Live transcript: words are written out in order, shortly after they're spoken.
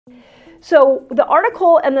So the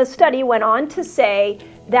article and the study went on to say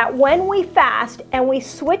that when we fast and we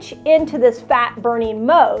switch into this fat burning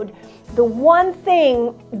mode, the one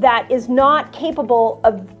thing that is not capable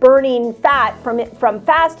of burning fat from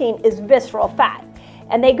fasting is visceral fat.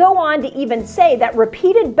 And they go on to even say that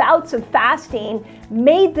repeated bouts of fasting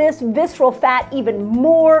made this visceral fat even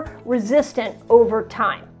more resistant over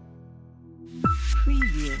time.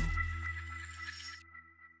 Preview.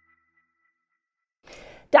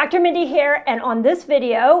 Dr. Mindy here, and on this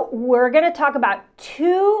video, we're going to talk about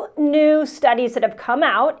 2 new studies that have come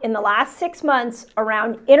out in the last 6 months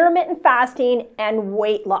around intermittent fasting and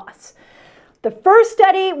weight loss. The first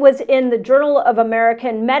study was in the Journal of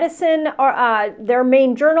American Medicine, their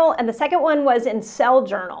main journal, and the second one was in Cell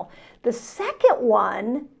Journal. The second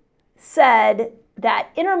one said that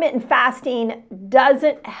intermittent fasting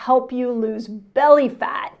doesn't help you lose belly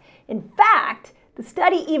fat. In fact, the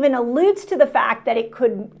study even alludes to the fact that it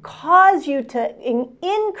could cause you to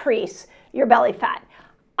increase your belly fat.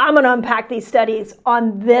 I'm going to unpack these studies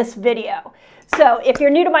on this video. So if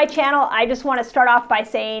you're new to my channel, I just want to start off by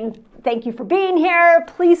saying thank you for being here.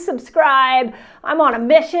 Please subscribe. I'm on a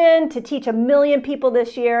mission to teach 1 million people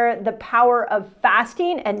this year the power of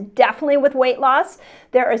fasting, and definitely with weight loss.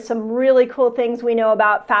 There are some really cool things we know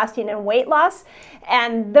about fasting and weight loss.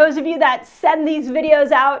 And those of you that send these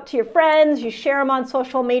videos out to your friends, you share them on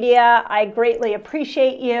social media, I greatly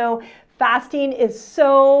appreciate you. Fasting is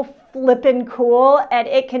so flippin' cool, and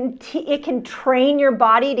it can train your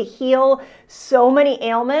body to heal so many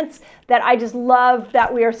ailments that I just love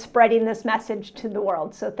that we are spreading this message to the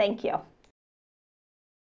world. So thank you.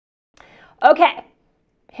 Okay,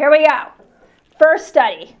 here we go. First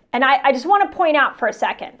study, and I just want to point out for a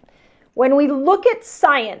second, when we look at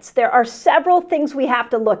science, there are several things we have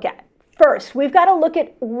to look at. First, we've got to look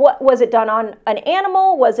at what was it done on an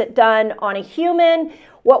animal, was it done on a human?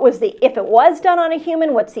 If it was done on a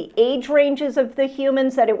human, what's the age ranges of the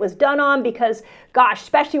humans that it was done on? Because, gosh,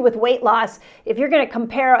 especially with weight loss, if you're going to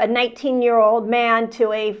compare a 19-year-old man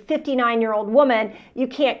to a 59-year-old woman, you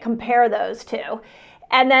can't compare those two.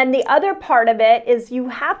 And then the other part of it is you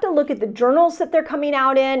have to look at the journals that they're coming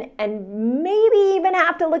out in, and maybe even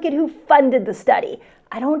have to look at who funded the study.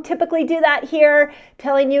 I don't typically do that here,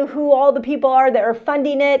 telling you who all the people are that are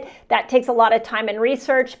funding it. That takes a lot of time and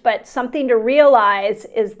research, but something to realize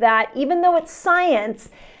is that even though it's science,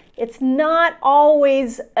 it's not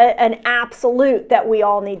always an absolute that we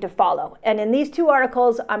all need to follow. And in these 2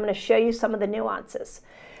 articles, I'm going to show you some of the nuances.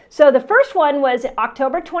 So the first one was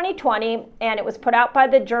October 2020, and it was put out by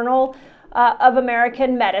the Journal of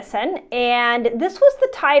American Medicine. And this was the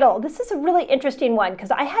title. This is a really interesting one because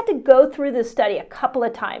I had to go through this study a couple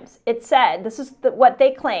of times. It said, this is what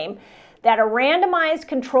they claim, that a randomized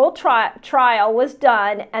controlled trial was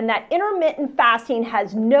done and that intermittent fasting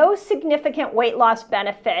has no significant weight loss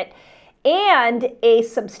benefit and a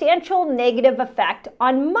substantial negative effect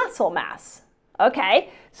on muscle mass.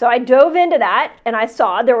 Okay, so I dove into that and I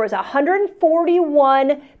saw there was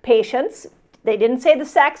 141 patients. They didn't say the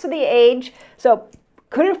sex or the age, so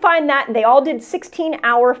couldn't find that, and they all did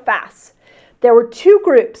 16-hour fasts. There were 2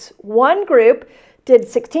 groups. One group did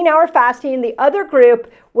 16-hour fasting, and the other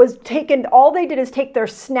group was all they did is take their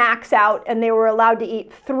snacks out, and they were allowed to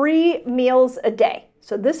eat 3 meals a day.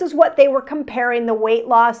 So this is what they were comparing the weight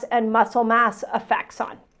loss and muscle mass effects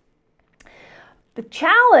on. The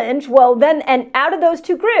challenge, and out of those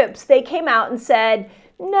 2 groups, they came out and said,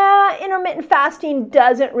 nah, intermittent fasting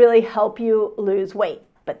doesn't really help you lose weight.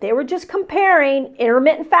 But they were just comparing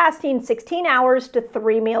intermittent fasting 16 hours to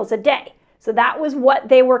 3 meals a day. So that was what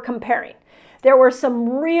they were comparing. There were some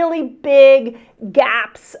really big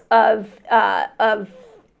gaps of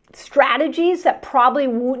strategies that probably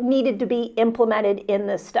needed to be implemented in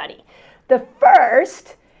this study. The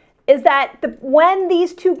first is that when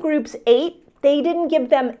these 2 groups ate, they didn't give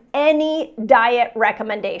them any diet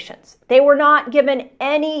recommendations. They were not given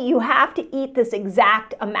any, you have to eat this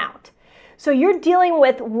exact amount. So you're dealing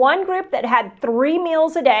with one group that had 3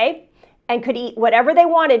 meals a day and could eat whatever they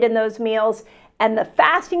wanted in those meals, and the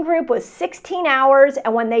fasting group was 16 hours,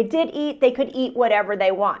 and when they did eat, they could eat whatever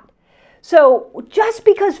they want. So just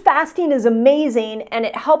because fasting is amazing and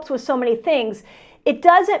it helps with so many things, it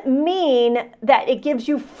doesn't mean that it gives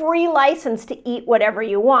you free license to eat whatever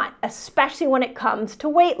you want, especially when it comes to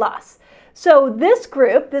weight loss. So this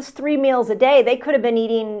group, this 3 meals a day, they could have been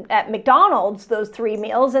eating at McDonald's those 3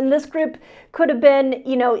 meals, and this group could have been,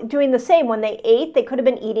 doing the same. When they ate, they could have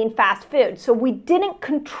been eating fast food. So we didn't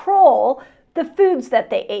control the foods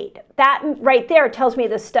that they ate. That right there tells me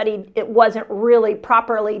this study, it wasn't really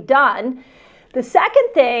properly done. The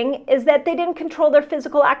second thing is that they didn't control their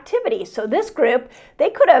physical activity. So this group, they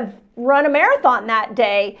could have run a marathon that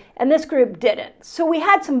day, and this group didn't. So we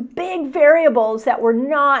had some big variables that were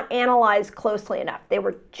not analyzed closely enough. They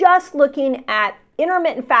were just looking at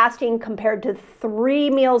intermittent fasting compared to 3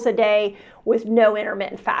 meals a day with no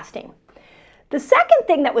intermittent fasting. The second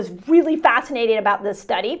thing that was really fascinating about this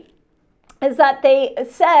study is that they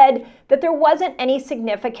said that there wasn't any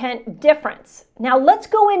significant difference. Now let's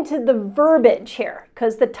go into the verbiage here,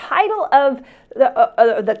 because the title of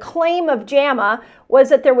the claim of JAMA was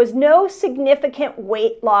that there was no significant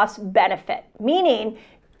weight loss benefit, meaning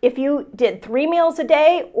if you did 3 meals a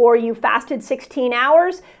day or you fasted 16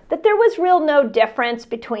 hours, that there was no difference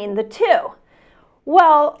between the two.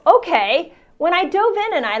 Well, okay. When I dove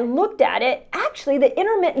in and I looked at it, actually the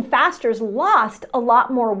intermittent fasters lost a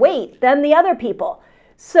lot more weight than the other people.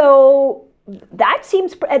 So that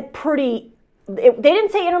seems pretty, they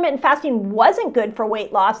didn't say intermittent fasting wasn't good for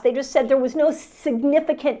weight loss. They just said there was no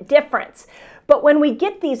significant difference. But when we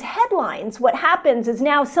get these headlines, what happens is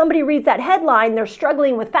now somebody reads that headline, they're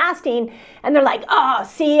struggling with fasting, and they're like, oh,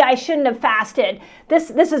 see, I shouldn't have fasted.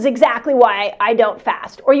 This is exactly why I don't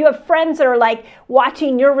fast. Or you have friends that are like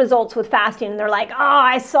watching your results with fasting, and they're like, oh,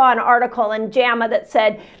 I saw an article in JAMA that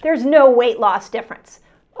said there's no weight loss difference.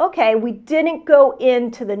 Okay, we didn't go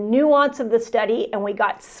into the nuance of the study, and we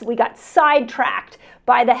got sidetracked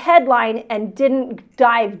by the headline and didn't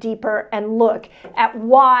dive deeper and look at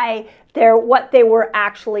what they were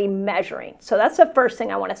actually measuring. So that's the first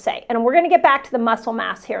thing I want to say. And we're going to get back to the muscle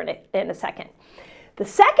mass here in a second. The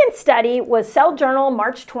second study was Cell Journal,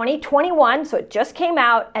 March 2021, so it just came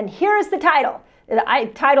out, and here's the title. I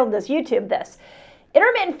titled this, YouTube this.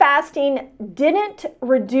 Intermittent fasting didn't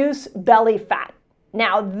reduce belly fat.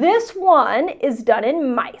 Now, this one is done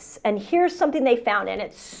in mice, and here's something they found, and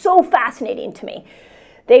it's so fascinating to me.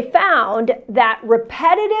 They found that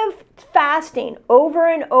repetitive fasting over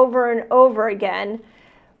and over and over again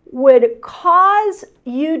would cause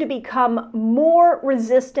you to become more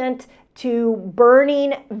resistant to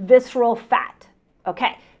burning visceral fat.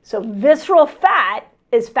 Okay, so visceral fat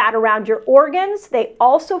is fat around your organs. They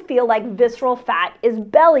also feel like visceral fat is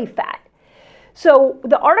belly fat. So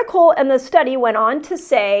the article and the study went on to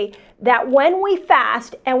say that when we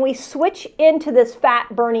fast and we switch into this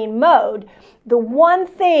fat burning mode, the one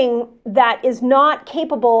thing that is not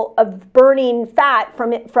capable of burning fat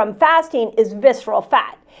from fasting is visceral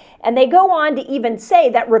fat. And they go on to even say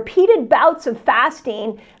that repeated bouts of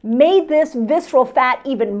fasting made this visceral fat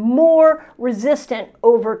even more resistant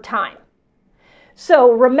over time.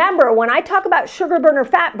 So remember, when I talk about sugar burner,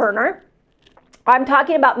 fat burner, I'm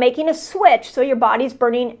talking about making a switch so your body's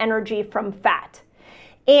burning energy from fat.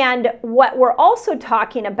 And what we're also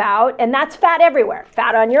talking about, and that's fat everywhere,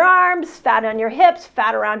 fat on your arms, fat on your hips,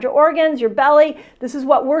 fat around your organs, your belly. This is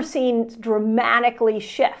what we're seeing dramatically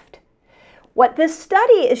shift. What this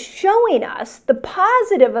study is showing us, the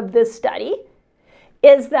positive of this study,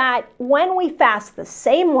 is that when we fast the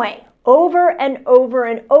same way, over and over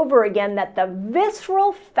and over again, that the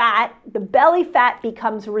visceral fat, the belly fat,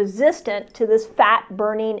 becomes resistant to this fat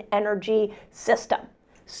burning energy system.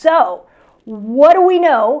 So what do we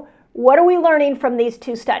know? What are we learning from these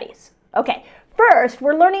two studies? Okay, first,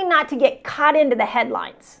 we're learning not to get caught into the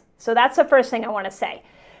headlines. So that's the first thing I want to say.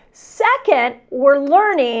 Second, we're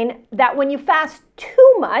learning that when you fast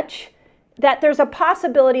too much, that there's a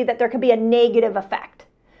possibility that there could be a negative effect.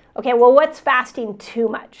 Okay, well, what's fasting too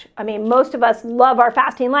much? I mean, most of us love our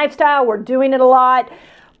fasting lifestyle. We're doing it a lot.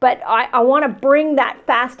 But I want to bring that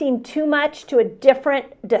fasting too much to a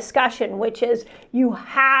different discussion, which is you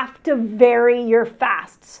have to vary your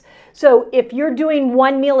fasts. So if you're doing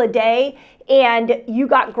 1 meal a day and you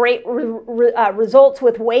got great results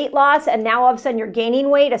with weight loss, and now all of a sudden you're gaining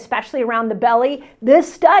weight, especially around the belly,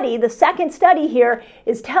 this study, the second study here,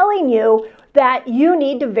 is telling you that you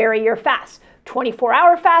need to vary your fast.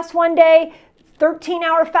 24-hour fast one day,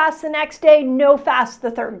 13-hour fast the next day, no fast the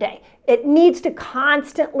third day. It needs to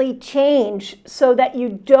constantly change so that you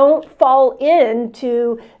don't fall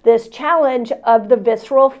into this challenge of the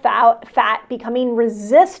visceral fat becoming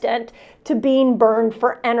resistant to being burned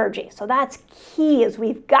for energy. So that's key, is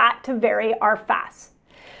we've got to vary our fasts.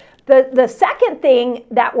 The second thing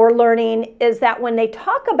that we're learning is that when they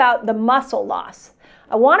talk about the muscle loss,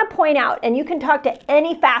 I want to point out, and you can talk to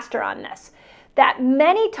any faster on this, that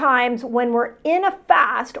many times when we're in a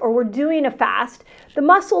fast or we're doing a fast, the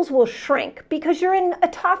muscles will shrink because you're in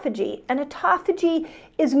autophagy. And autophagy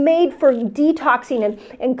is made for detoxing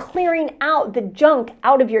and clearing out the junk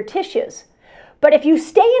out of your tissues. But if you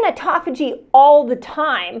stay in autophagy all the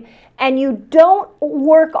time and you don't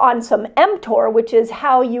work on some mTOR, which is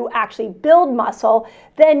how you actually build muscle,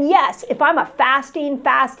 then yes, if I'm a fasting,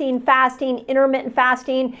 intermittent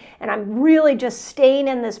fasting, and I'm really just staying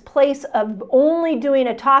in this place of only doing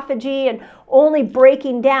autophagy and only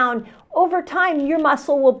breaking down, over time your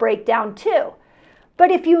muscle will break down too. But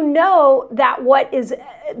if you know that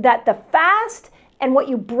that the fast and what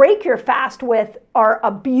you break your fast with are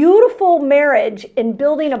a beautiful marriage in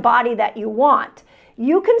building a body that you want,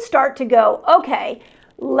 you can start to go, okay,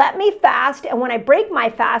 let me fast, and when I break my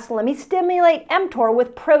fast, let me stimulate mTOR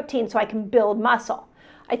with protein so I can build muscle.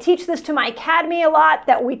 I teach this to my academy a lot,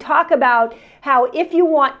 that we talk about how if you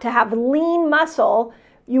want to have lean muscle,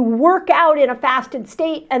 you work out in a fasted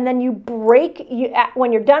state, and then you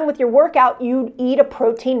when you're done with your workout, you eat a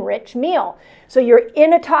protein-rich meal. So you're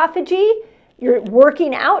in autophagy, you're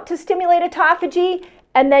working out to stimulate autophagy,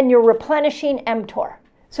 and then you're replenishing mTOR.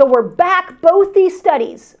 So we're back, both these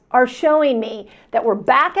studies are showing me that we're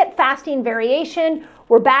back at fasting variation,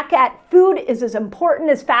 we're back at food is as important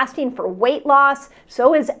as fasting for weight loss,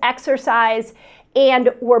 so is exercise,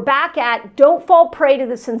 and we're back at don't fall prey to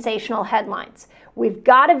the sensational headlines. We've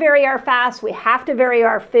got to vary our fast, we have to vary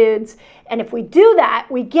our foods, and if we do that,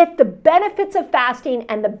 we get the benefits of fasting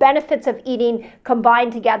and the benefits of eating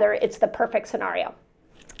combined together. It's the perfect scenario.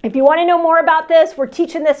 If you want to know more about this, we're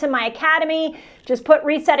teaching this in my academy. Just put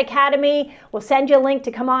Reset Academy. We'll send you a link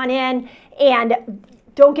to come on in. And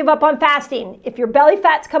don't give up on fasting. If your belly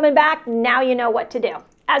fat's coming back, now you know what to do.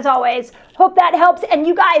 As always, hope that helps. And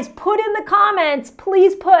you guys, put in the comments,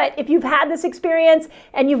 please put if you've had this experience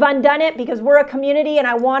and you've undone it, because we're a community and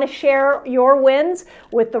I want to share your wins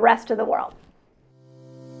with the rest of the world.